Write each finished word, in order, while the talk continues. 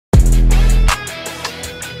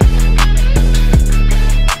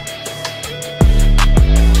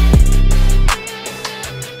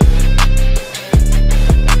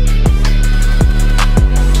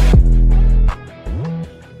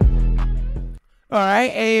All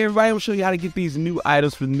right, hey everybody, I'm gonna show you how to get these new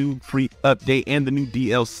items for the new free update and the new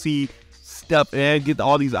DLC stuff, and get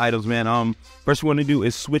all these items, man. First you want to do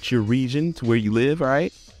is switch your region to where you live. All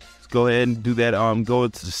right, let's go ahead and do that. Go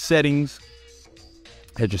to the settings,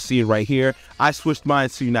 as you're seeing right here. I switched mine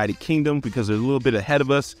to United Kingdom because they're a little bit ahead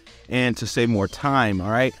of us and to save more time.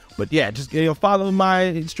 All right, but yeah, just follow my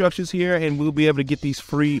instructions here, and we'll be able to get these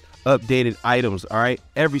free updated items. All right,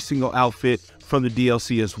 every single outfit from the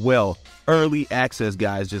DLC as well. Early access,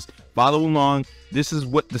 guys. Just follow along. This is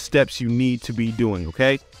what the steps you need to be doing.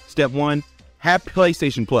 Okay, step 1, have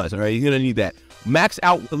PlayStation Plus. All right, you're gonna need that. Max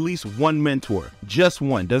out at least one mentor, just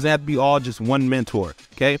one. Doesn't have to be all, just one mentor.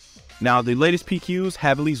 Okay, now the latest PQs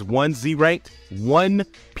have at least one Z ranked, one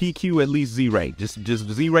PQ at least Z ranked. Just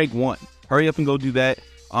Z rank 1. Hurry up and go do that.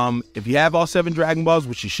 If you have all 7 Dragon Balls,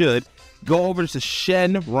 which you should, go over to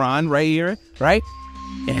Shenron right here, right,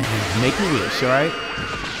 and make a wish. All right,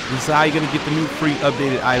 this is how you're gonna get the new free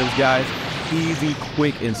updated items, guys. Easy,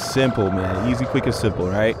 quick, and simple, man. Easy, quick, and simple.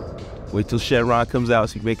 All right, wait till Shenron comes out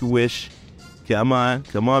so you can make a wish. Come on,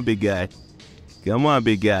 big guy. Come on,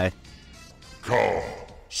 big guy. Come,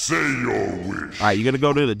 say your wish. All right, you're gonna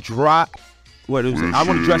go to the drop. What is it? I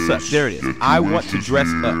want to dress up. There it is. I want to dress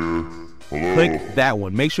up. Hello? Click that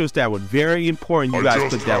one. Make sure it's that one. Very important. You guys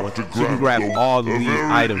click that one so you can grab all these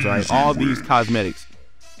items. All right, all these cosmetics.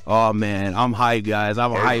 Oh man, I'm hyped, guys.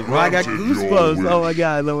 I'm hyped. Bro, I got goosebumps. Oh my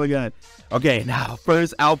god. Oh my god. Okay, now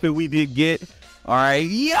first outfit we did get. All right,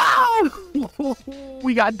 yo,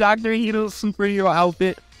 we got Dr. Hito's superhero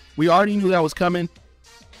outfit. We already knew that was coming,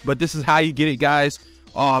 but this is how you get it, guys.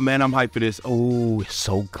 Oh man, I'm hyped for this. Oh, it's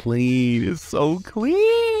so clean. It's so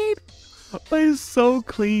clean. It's so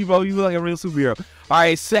clean, bro. You look like a real superhero. All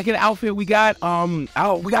right, second outfit we got.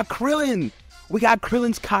 We got Krillin. We got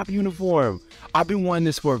Krillin's cop uniform. I've been wanting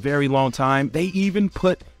this for a very long time. They even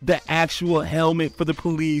put the actual helmet for the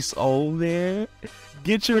police. Oh man,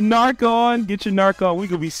 get your narc on. Get your narc on. We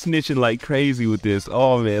gonna be snitching like crazy with this.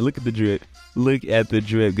 Oh man, look at the drip. Look at the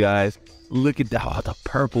drip, guys. Look at that. Oh, the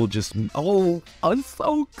purple just, oh, it's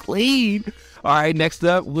so clean. All right, next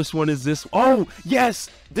up, which one is this? Oh, yes,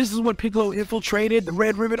 this is what Piccolo infiltrated, the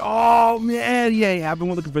red ribbon. Oh, man, yeah, I've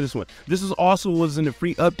been looking for this one. This is also was in the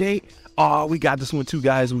free update. Oh, we got this one too,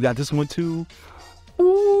 guys. We got this one too.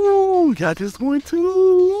 Ooh, we got this one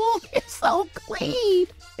too. It's so clean.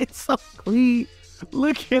 It's so clean.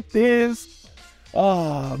 Look at this.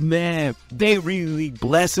 Oh man, they really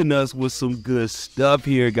blessing us with some good stuff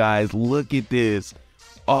here, guys. Look at this.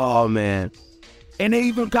 Oh man, and they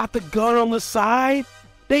even got the gun on the side.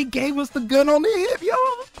 They gave us the gun on the hip,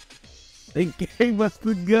 y'all. They gave us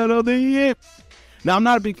the gun on the hip. Now I'm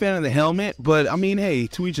not a big fan of the helmet, but I mean, hey,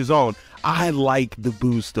 to each his own. I like the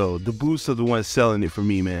boost though. The boosts are the ones selling it for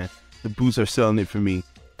me, man. The boosts are selling it for me.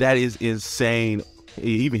 That is insane.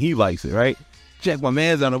 Even he likes it, right? Check my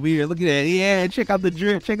man's on over here. Look at that. Yeah, check out the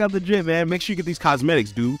drip. Check out the drip, man. Make sure you get these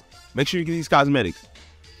cosmetics, dude. Make sure you get these cosmetics.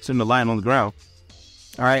 Sitting the line on the ground.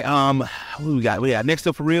 All right. What do we got? Next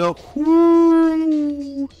up for real.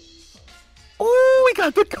 Ooh, we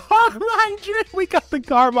got the Carmine drip. We got the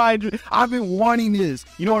Carmine drip. I've been wanting this.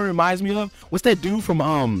 You know what it reminds me of? What's that dude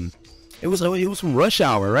from It was from Rush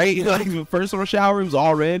Hour, right? You know, like the first Rush Hour, it was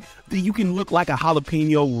all red. You can look like a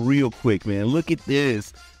jalapeno real quick, man. Look at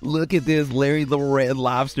this. Look at this, Larry the Red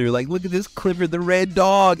Lobster. Like, look at this Clifford the Red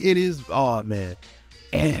Dog. It is, oh, man.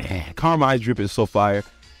 Carmine's drip is so fire.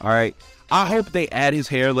 All right. I hope they add his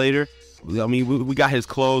hair later. I mean, we got his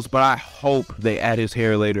clothes, but I hope they add his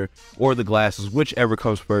hair later or the glasses, whichever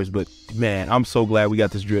comes first. But, man, I'm so glad we got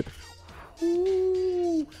this drip.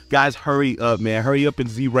 Ooh. Guys, hurry up, man. Hurry up and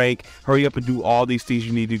Z-rank. Hurry up and do all these things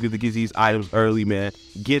you need to do to get these items early, man.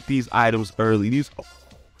 Get these items early.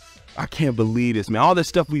 I can't believe this, man. All this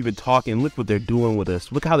stuff we've been talking, look what they're doing with us.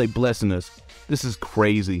 Look how they blessing us. This is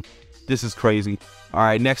crazy. This is crazy. All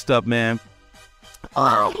right, next up, man.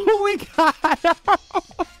 Oh, we got...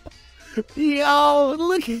 Yo,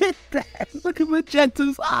 look at that. Look at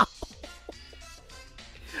Magenta's. Oh.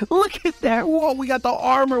 Look at that. Whoa, we got the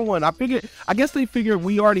armor one. I guess they figured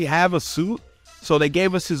we already have a suit, so they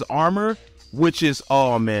gave us his armor, which is,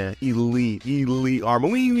 oh man, elite armor.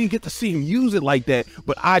 We didn't even get to see him use it like that,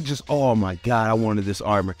 but oh my God, I wanted this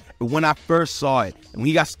armor. And when I first saw it, and when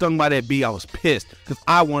he got stung by that bee, I was pissed, because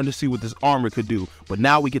I wanted to see what this armor could do. But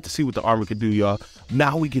now we get to see what the armor could do, y'all.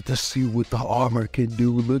 Now we get to see what the armor can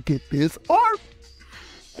do. Look at this armor.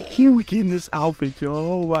 Here we get in this outfit,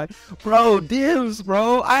 y'all. Oh my, bro, Dims,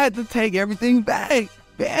 bro. I had to take everything back.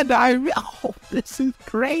 Bandai, oh, this is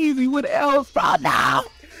crazy. What else, bro? No.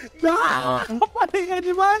 I'm on the edge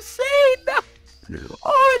of my seat. No.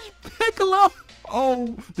 Orange Piccolo.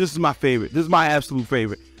 Oh, this is my favorite. This is my absolute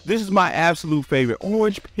favorite. This is my absolute favorite.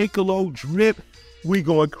 Orange Piccolo drip. We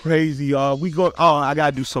going crazy, y'all. We going, oh, I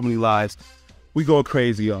gotta do so many lives. We going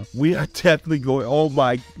crazy, y'all. We are definitely going, oh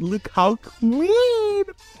my, look how clean.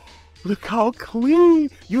 Look how clean.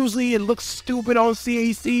 Usually it looks stupid on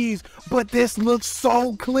CACs, but this looks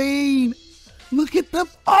so clean. Look at the,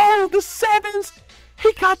 oh, the 7s.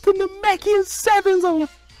 He got the Namekian 7s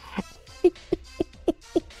on.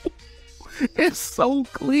 It's so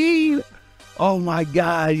clean. Oh my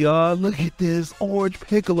God, y'all. Look at this Orange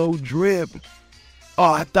Piccolo drip.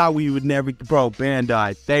 Oh, I thought we would never, bro,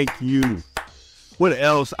 Bandai, thank you. What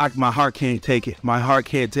else? My heart can't take it. My heart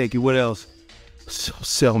can't take it. What else?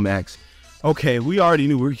 Cell Max. Okay, we already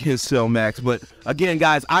knew we were getting Cell Max, but again,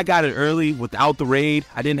 guys, I got it early without the raid.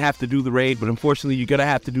 I didn't have to do the raid, but unfortunately, you're gonna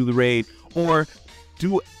have to do the raid or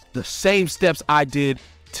do the same steps I did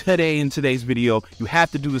today in today's video. You have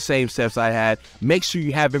to do the same steps I had. Make sure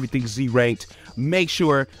you have everything Z ranked. Make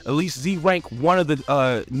sure at least Z rank one of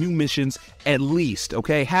the new missions at least,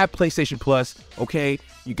 okay? Have PlayStation Plus, okay?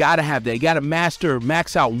 You gotta have that. You gotta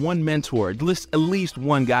max out one mentor, at least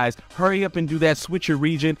one, guys. Hurry up and do that. Switch your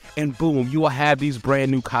region, and boom, you will have these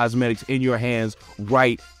brand new cosmetics in your hands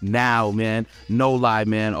right now, man. No lie,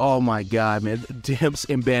 man. Oh my God, man. Dimps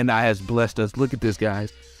and Bandai has blessed us. Look at this,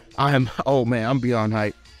 guys. Oh man, I'm beyond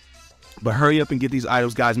hype. But hurry up and get these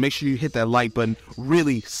items, guys. Make sure you hit that like button.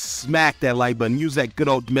 Really smack that like button. Use that good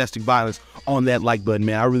old domestic violence on that like button,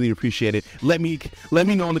 man. I really appreciate it. Let me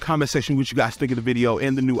know in the comment section what you guys think of the video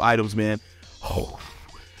and the new items, man. Oh,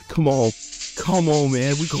 come on. Come on,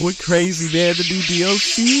 man. We going crazy, man. The new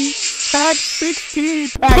DLC. Pack 16.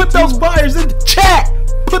 Put those fires in the chat.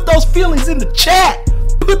 Put those feelings in the chat.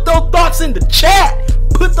 Put those thoughts in the chat.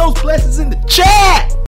 Put those blessings in the chat.